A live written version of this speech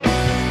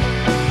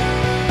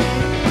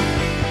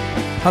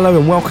Hello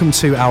and welcome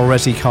to our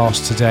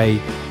ResiCast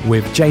today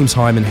with James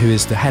Hyman, who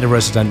is the head of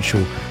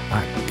residential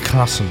at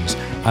Cluttons,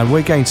 and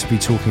we're going to be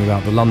talking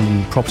about the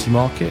London property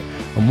market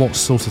and what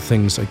sort of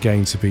things are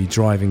going to be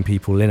driving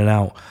people in and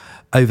out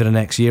over the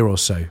next year or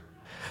so.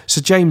 So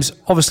James,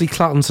 obviously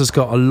Cluttons has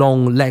got a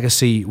long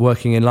legacy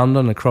working in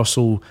London across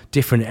all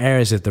different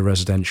areas of the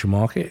residential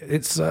market.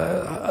 It's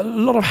a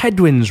lot of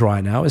headwinds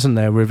right now, isn't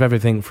there, with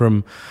everything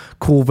from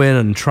Corbyn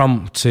and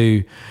Trump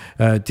to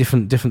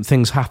different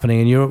things happening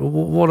in Europe.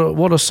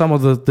 What are some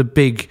of the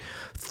big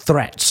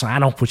threats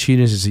and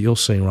opportunities that you're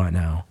seeing right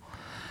now?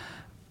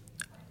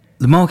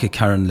 The market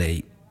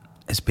currently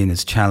has been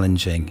as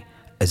challenging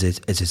as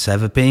it's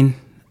ever been.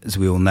 As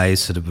we all know,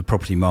 sort of the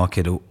property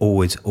market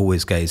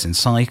always goes in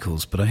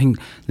cycles, but I think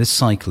this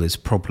cycle is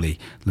probably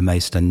the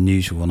most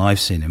unusual one I've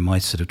seen in my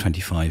sort of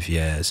 25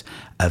 years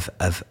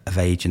of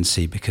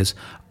agency, because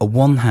on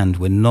one hand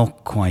we're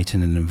not quite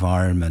in an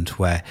environment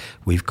where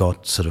we've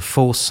got sort of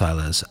forced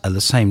sellers. At the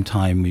same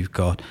time we've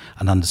got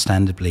an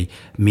understandably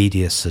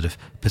media sort of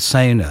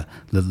persona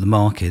that the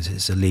market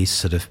is at least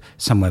sort of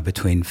somewhere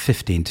between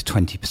 15 to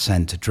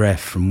 20%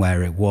 adrift from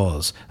where it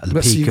was at the peak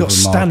of the market. So you've got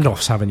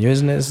standoffs, haven't you?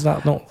 Isn't it? Is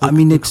that not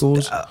the,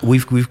 cause?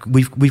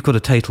 We've got a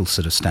total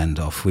sort of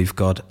standoff. We've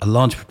got a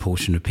large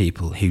proportion of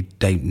people who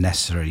don't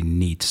necessarily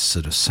need to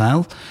sort of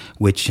sell,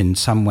 which in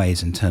some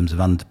ways in terms of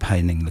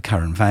underpinning the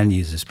current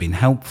values has been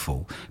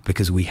helpful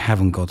because we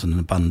haven't got an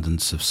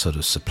abundance of sort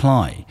of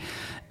supply.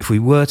 If we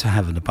were to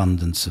have an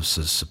abundance of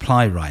sort of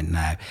supply right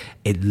now,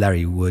 it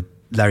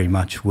very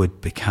much would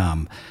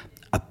become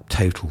a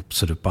total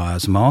sort of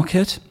buyer's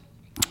market.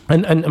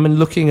 And I mean,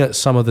 looking at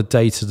some of the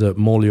data that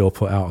Molior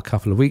put out a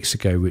couple of weeks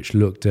ago, which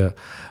looked at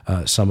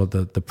some of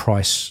the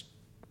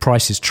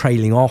prices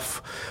trailing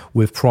off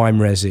with prime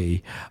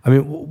resi. I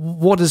mean,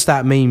 what does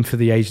that mean for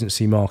the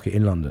agency market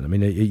in London? I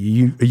mean,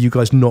 are you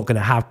guys not going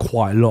to have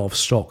quite a lot of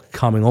stock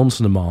coming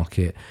onto the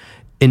market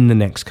in the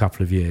next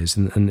couple of years?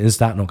 And is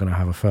that not going to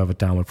have a further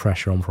downward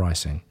pressure on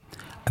pricing?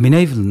 I mean,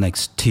 over the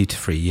next 2 to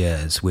 3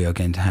 years, we are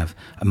going to have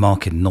a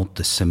market not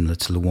dissimilar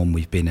to the one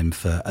we've been in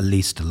for at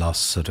least the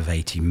last sort of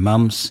 18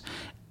 months.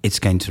 It's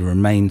going to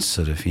remain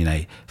sort of,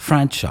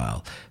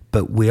 fragile.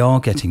 But we are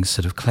getting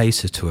sort of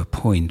closer to a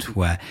point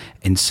where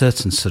in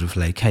certain sort of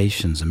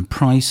locations and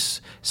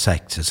price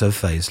sectors of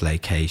those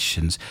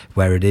locations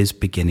where it is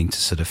beginning to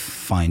sort of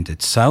find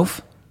itself.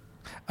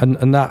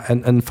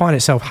 And find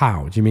itself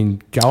how? Do you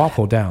mean go up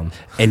or down?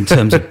 In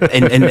terms of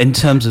in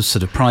terms of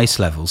sort of price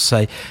levels.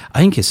 So I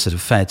think it's sort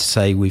of fair to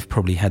say we've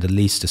probably had at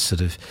least a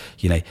sort of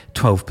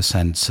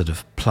 12% sort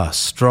of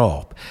plus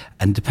drop,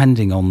 and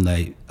depending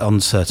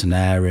on certain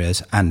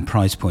areas and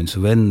price points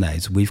within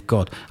those, we've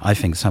got, I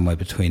think, somewhere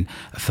between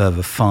a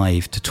further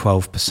 5 to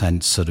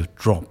 12% sort of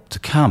drop to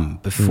come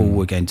before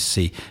we're going to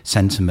see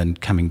sentiment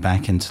coming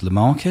back into the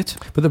market.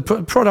 But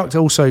the product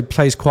also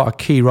plays quite a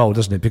key role,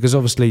 doesn't it? Because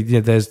obviously,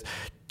 there's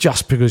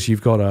just because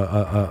you've got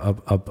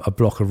a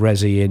block of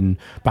resi in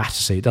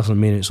Battersea, it doesn't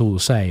mean it's all the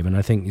same. And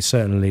I think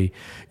certainly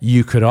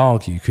you could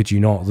argue, could you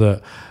not,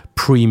 that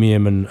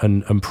premium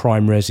and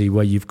prime resi,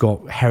 where you've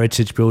got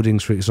heritage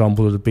buildings, for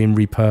example, that have been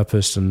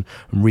repurposed and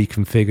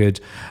reconfigured,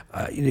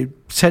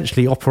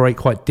 potentially operate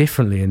quite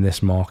differently in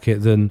this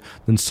market than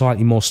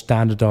slightly more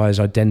standardised,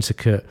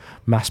 identical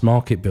mass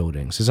market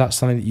buildings. Is that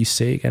something that you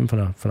see again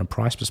from a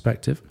price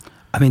perspective?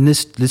 I mean,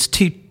 there's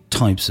two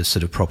types of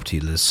sort of property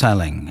that are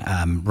selling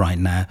right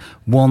now.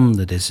 One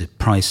that is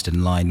priced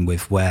in line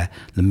with where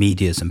the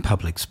media's and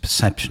public's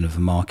perception of the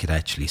market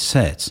actually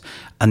sits,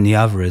 and the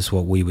other is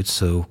what we would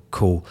so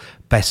call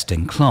best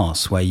in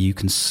class, where you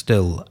can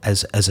still,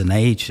 as an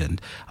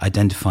agent,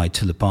 identify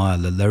to the buyer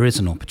that there is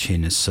an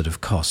opportunist sort of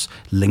cost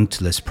linked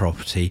to this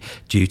property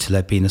due to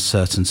there being a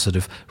certain sort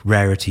of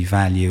rarity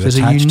value attached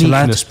to that. There's a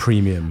uniqueness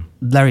premium.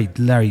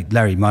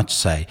 Very much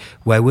so,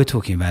 where we're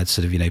talking about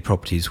sort of,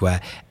 properties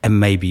where,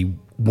 and maybe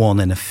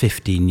 1 in a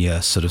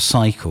 15-year sort of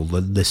cycle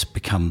that this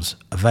becomes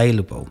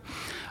available.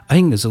 I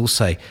think there's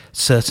also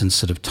certain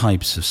sort of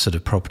types of sort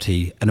of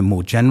property in a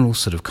more general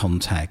sort of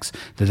context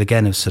that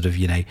again have sort of,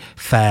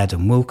 fared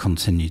and will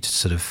continue to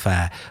sort of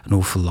fare an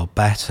awful lot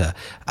better,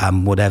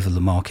 whatever the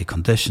market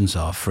conditions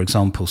are. For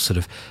example, sort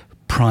of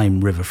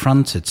prime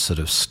river-fronted sort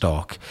of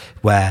stock,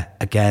 where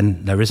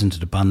again there isn't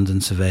an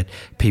abundance of it.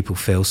 People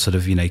feel sort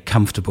of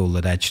comfortable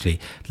that actually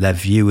their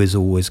view is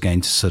always going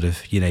to sort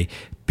of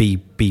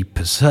be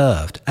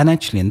preserved. And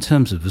actually in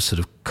terms of the sort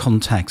of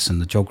context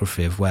and the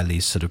geography of where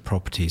these sort of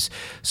properties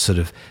sort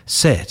of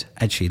sit,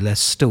 actually they're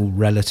still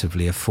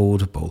relatively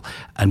affordable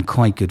and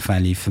quite good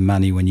value for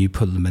money when you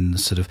put them in the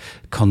sort of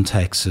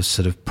context of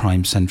sort of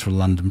prime central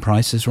London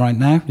prices right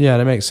now. Yeah,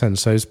 that makes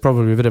sense. So it's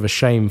probably a bit of a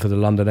shame for the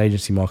London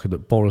agency market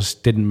that Boris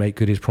didn't make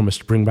good his promise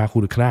to bring back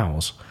all the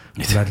canals.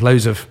 We've had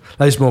loads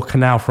more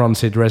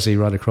canal-fronted resi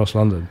right across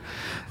London.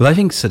 Well, I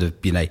think sort of,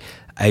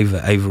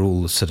 over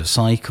all the sort of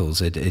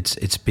cycles,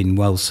 it's been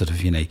well sort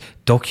of,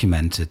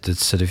 documented that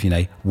sort of,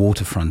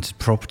 waterfronted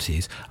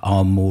properties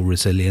are more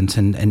resilient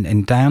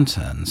in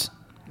downturns.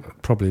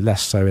 Probably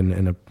less so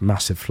in a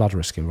massive flood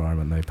risk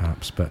environment, though,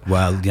 perhaps. But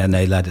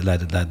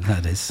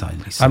that is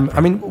slightly separate.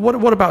 I mean,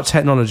 what about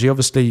technology?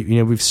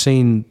 Obviously, we've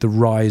seen the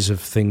rise of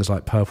things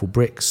like Purple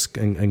Bricks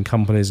and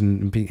companies,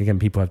 and again,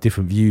 people have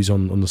different views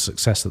on the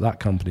success that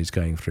company is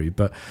going through.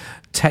 But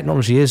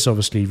technology is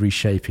obviously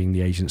reshaping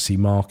the agency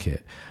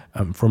market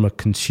from a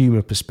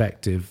consumer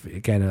perspective.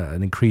 Again,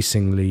 an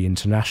increasingly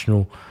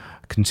international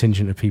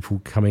contingent of people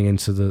coming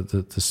into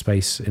the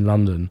space in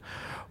London.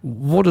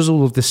 What does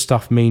all of this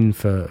stuff mean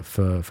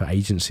for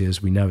agency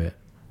as we know it?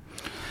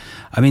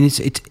 I mean,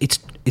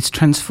 it's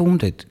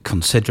transformed it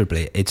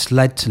considerably. It's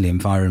led to the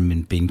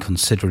environment being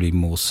considerably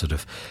more sort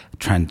of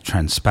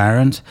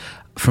transparent.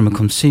 From a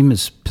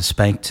consumer's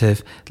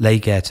perspective, they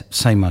get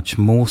so much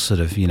more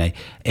sort of,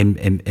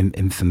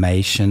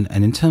 information.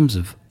 And in terms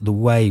of the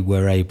way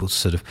we're able to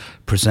sort of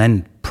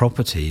present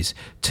properties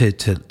to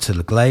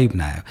the globe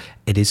now,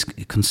 it is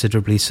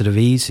considerably sort of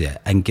easier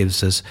and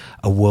gives us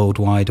a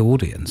worldwide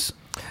audience.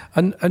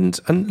 And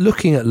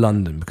looking at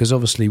London, because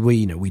obviously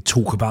we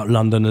talk about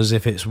London as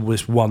if it's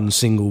this one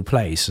single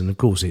place, and of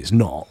course it's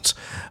not.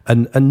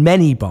 And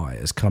many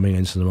buyers coming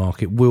into the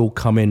market will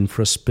come in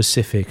for a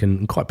specific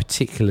and quite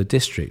particular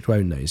district,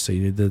 won't they? So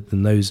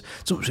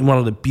it's one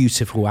of the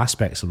beautiful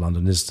aspects of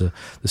London is the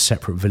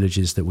separate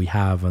villages that we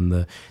have and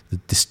the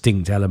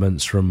distinct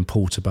elements from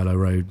Portobello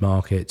Road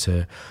Market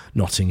to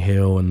Notting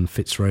Hill and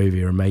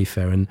Fitzrovia and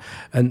Mayfair.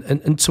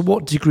 And to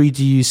what degree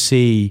do you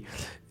see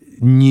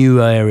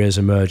new areas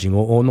emerging,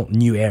 or not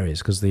new areas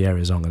because the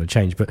areas aren't going to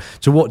change, but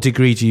to what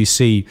degree do you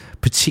see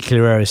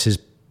particular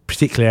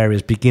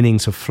areas beginning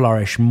to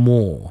flourish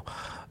more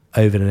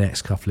over the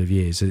next couple of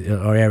years?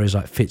 Are areas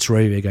like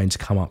Fitzrovia going to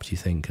come up, do you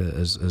think,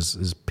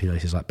 as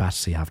places like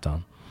Battersea have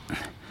done?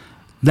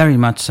 Very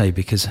much so,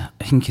 because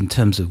I think in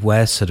terms of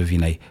where sort of,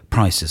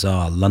 prices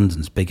are,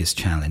 London's biggest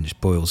challenge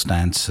boils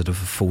down to sort of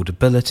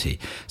affordability.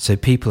 So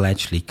people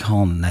actually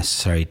can't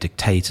necessarily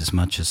dictate as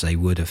much as they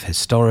would have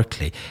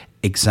historically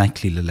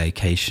exactly the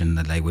location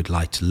that they would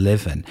like to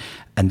live in.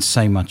 And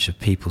so much of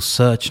people's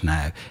search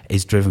now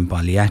is driven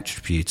by the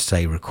attributes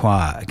they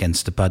require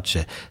against the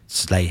budget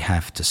they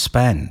have to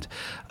spend.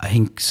 I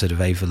think sort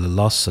of over the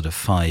last sort of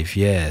 5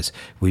 years,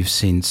 we've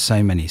seen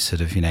so many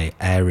sort of,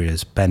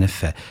 areas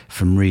benefit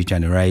from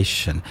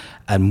regeneration.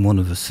 And one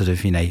of the sort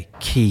of,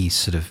 key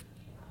sort of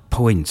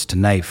points to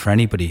note for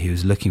anybody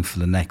who's looking for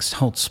the next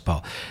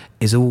hotspot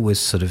is always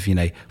sort of,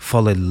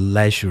 follow the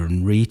leisure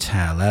and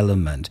retail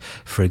element.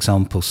 For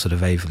example, sort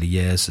of over the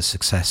years, the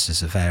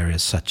successes of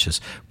areas such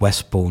as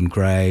Westbourne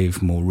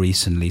Grove, more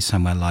recently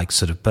somewhere like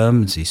sort of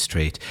Bermondsey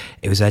Street,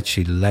 it was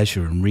actually the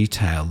leisure and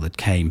retail that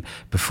came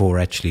before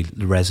actually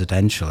the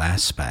residential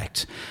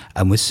aspect.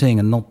 And we're seeing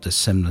a not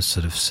dissimilar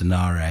sort of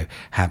scenario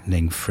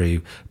happening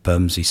through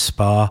Bermondsey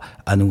Spa,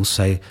 and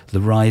also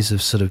the rise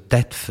of sort of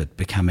Deptford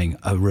becoming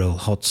a real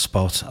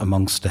hotspot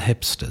amongst the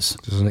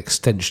hipsters. There's an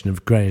extension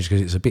of Greenwich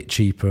because it's a bit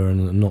cheaper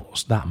and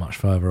not that much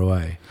further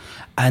away.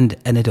 And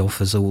it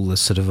offers all the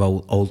sort of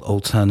old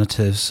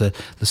alternatives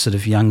the sort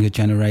of younger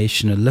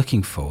generation are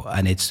looking for.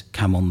 And it's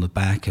come on the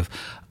back of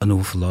an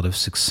awful lot of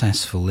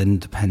successful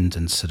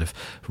independent sort of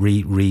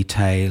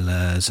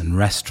retailers and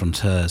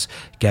restaurateurs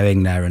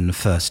going there in the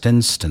first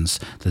instance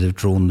that have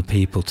drawn the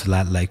people to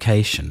that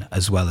location,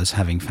 as well as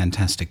having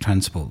fantastic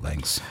transport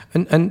links.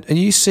 And are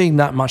you seeing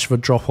that much of a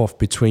drop-off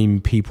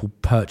between people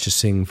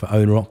purchasing for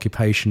owner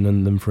occupation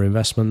and them for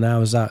investment now?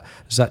 Has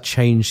that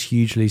changed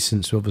hugely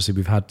since obviously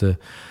we've had the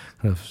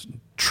kind of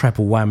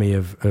treble whammy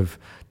of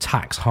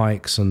tax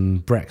hikes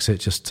and Brexit,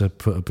 just to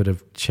put a bit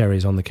of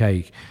cherries on the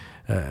cake?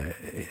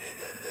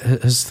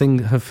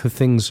 Have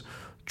things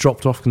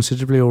dropped off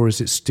considerably, or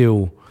is it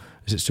still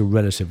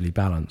relatively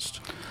balanced?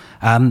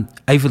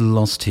 Over the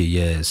last 2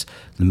 years,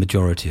 the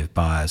majority of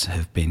buyers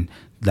have been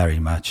very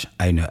much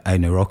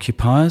owner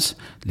occupiers.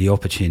 The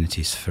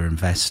opportunities for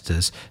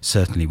investors,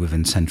 certainly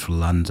within central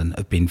London,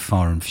 have been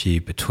far and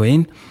few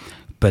between.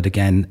 But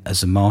again,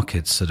 as the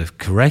market sort of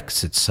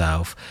corrects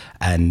itself,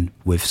 and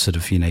with sort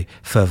of,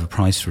 further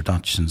price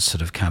reductions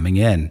sort of coming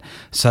in,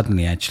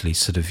 suddenly actually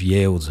sort of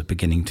yields are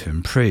beginning to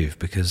improve,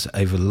 because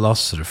over the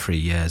last sort of 3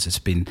 years, it's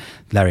been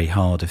very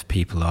hard if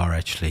people are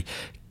actually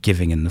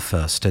giving in the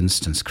first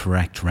instance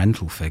correct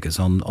rental figures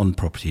on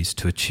properties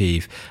to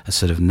achieve a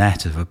sort of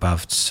net of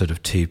above sort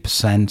of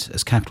 2%.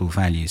 As capital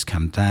values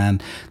come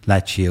down,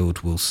 that yield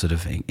will sort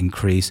of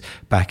increase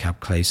back up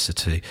closer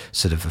to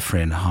sort of a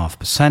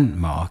 3.5%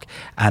 mark,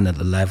 and at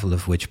the level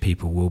of which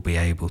people will be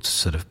able to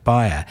sort of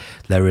buy it,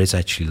 there is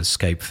actually the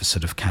scope for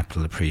sort of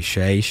capital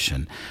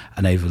appreciation.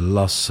 And over the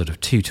last sort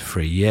of 2 to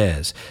 3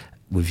 years,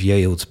 with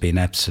yields being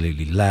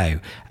absolutely low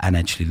and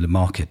actually the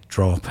market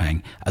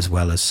dropping, as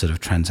well as sort of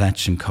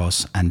transaction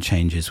costs and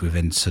changes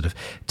within sort of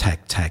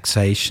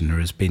taxation, there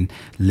has been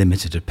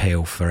limited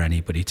appeal for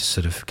anybody to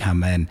sort of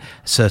come in,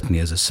 certainly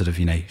as a sort of,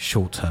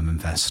 short-term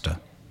investor.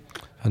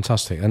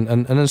 Fantastic.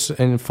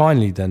 And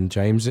finally then,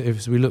 James,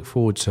 if we look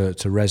forward to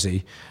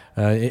Resi,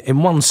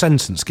 in one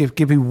sentence,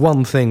 give me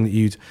one thing that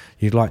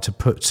you'd like to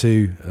put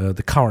to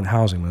the current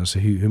housing minister,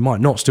 who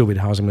might not still be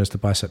the housing minister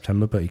by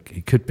September, but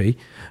he could be.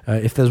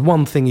 If there's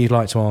one thing you'd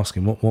like to ask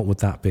him, what would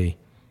that be?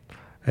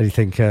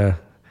 Anything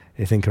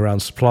around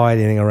supply?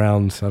 Anything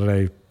around, I don't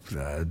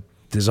know,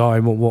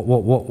 design?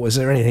 What was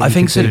there anything? I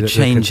think sort of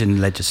change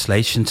in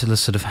legislation to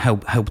sort of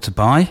help to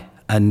buy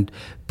and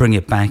bring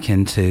it back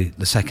into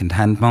the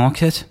second-hand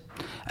market,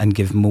 and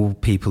give more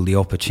people the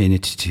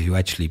opportunity to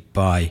actually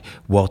buy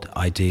what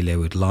ideally they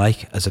would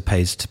like, as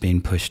opposed to being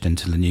pushed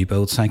into the new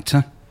build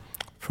sector.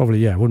 Probably,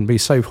 yeah. It wouldn't be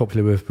so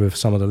popular with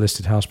some of the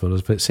listed house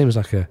builders, but it seems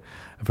like a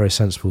very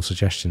sensible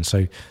suggestion.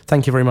 So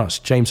thank you very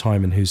much, James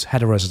Hyman, who's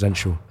Head of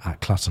Residential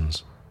at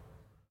Cluttons.